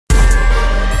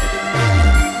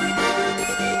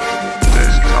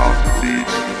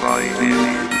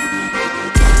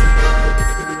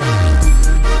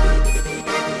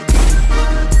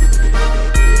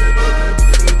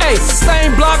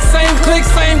same click,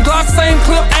 same Glock, same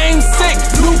clip, aim sick.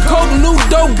 New coke, new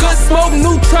dope, good smoke,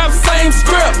 new trap, same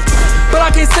script. But I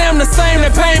can't say I'm the same,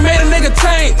 that pain made a nigga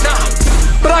change.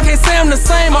 But I can't say I'm the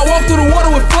same, I walk through the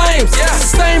water with flames.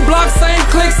 Same block, same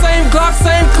click, same Glock,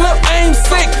 same clip, aim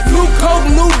sick. New coke,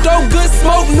 new dope, good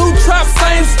smoke, new trap,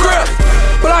 same script.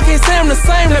 But I can't say I'm the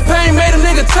same, that pain made a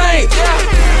nigga change.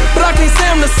 But I can't say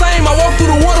I'm the same, I walk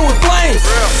through the water with flames.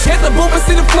 Hit the booth and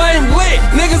see the flame lit.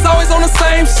 Niggas always on the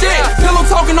same shit. Pillow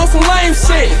talking on some lame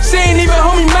shit. She ain't even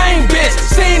homie main bitch.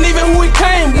 She ain't even who he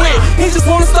came with. He just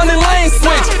wanna stun and lane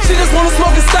switch. She just wanna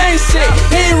smoke and stain shit.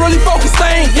 He ain't really focused,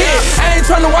 they ain't hit. I ain't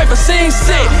tryna wipe a sheen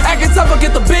shit. Acting tough, I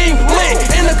get the beam lit.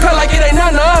 In the cut like it ain't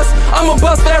nothing to us. I'ma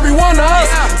bust for every one of us.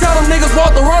 Tell them niggas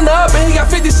walk the runner up. And he got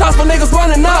 50 shots for niggas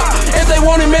running up. If they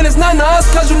want him, man, it's nothing to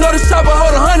us. Cause you know this chopper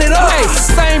hold 100 up. Hey,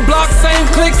 same block, same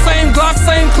click, same Glock,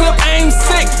 same clip, aim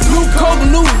sick. New coke,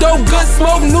 new dope, good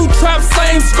smoke, new trap,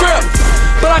 same script.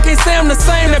 But I can't say I'm the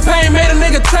same, that pain made a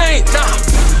nigga change.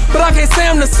 But I can't say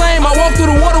I'm the same, I walk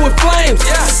through the water with flames.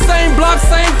 Same block,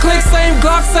 same click, same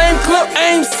Glock, same clip,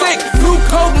 aim sick. New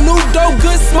coke, new dope,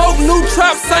 good smoke, new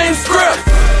trap, same script.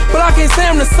 But I can't say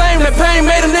I'm the same, that pain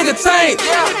made a nigga change.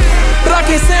 But I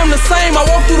can't say I'm the same, I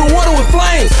walk through the water with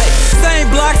flames. Same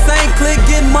block, same click,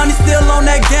 getting money, still on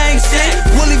that gang shit.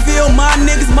 Woollyville, my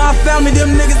niggas, my family,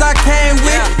 them niggas I came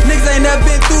with. Niggas ain't never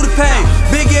been through the pain.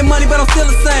 Been getting money, but I'm still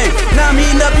the same. Now I'm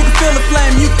heating up, you can feel the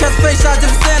flame. You catch a face shot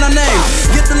just saying our name.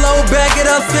 Get the load, bag it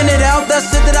up, send it out. That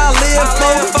shit that I live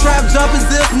for. Trap jumping,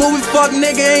 zip, movie, fuck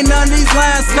nigga, ain't none of these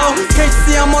lines slow. Can't you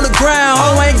see I'm on the ground,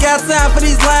 ho? Ain't got time for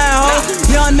these line hoes.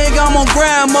 Young nigga, I'm on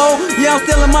grind mode. Yeah, I'm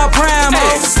still in my prime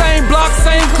mode. Same block,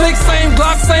 same click, same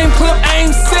Glock, same clip, aim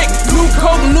sick. New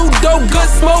coke, new dope, good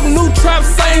smoke, new trap,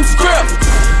 same script.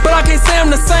 But I can't say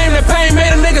I'm the same, that pain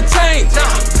made a nigga change.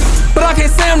 But I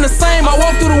can't say I'm the same, I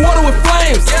walk through the water with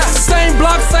flames. Same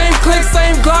block, same click,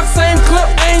 same Glock, same clip,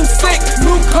 aim sick.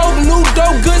 New coke, new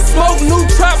dope, good smoke, new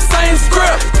trap, same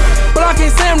script. But I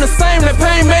can't say I'm the same, that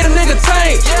pain made a nigga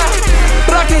change.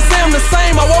 But I can't say I'm the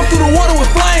same, I walk through the water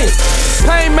with flames.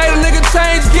 Pain made a nigga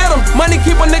change, get him. Money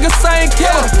keep a nigga sane,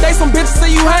 kill him. They some bitches say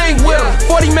you hang with them.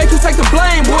 40 make you take the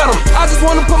blame with them. I just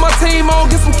wanna put my team on,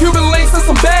 get some Cuban links and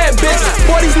some bad bitches.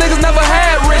 Boy, these niggas never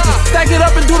had riches. Stack it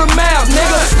up and do the math,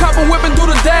 nigga. Cop a whip and do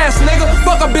the dash, nigga.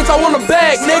 Fuck a bitch, I want a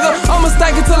bag, nigga. I'ma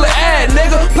stack it till it add,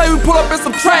 nigga. Play, we pull up and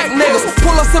subtract, niggas.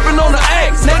 Pull up sipping on the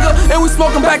axe, nigga. And we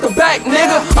smoking back to back,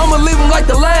 nigga. I'ma leave them like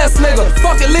the last nigga.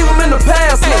 Fuck it, leave them in the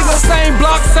past, nigga. Same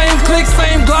block, same click,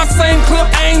 same Glock, same clip,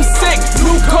 aim sick.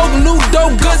 New coke, new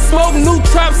dope, good smoke, new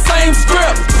trap, same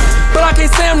script. But I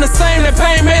can't say I'm the same, that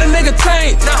pain made a nigga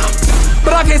change.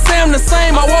 But I can't say I'm the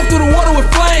same, I walk through the water with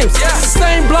flames.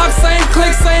 Same block, same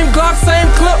click, same Glock, same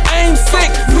clip, aim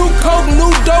sick. New coke,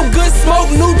 new dope, good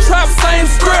smoke, new trap, same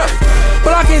script.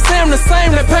 But I can't say I'm the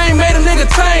same, that pain made a nigga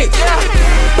change.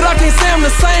 But I can't say I'm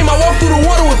the same, I walk through the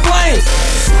water with flames.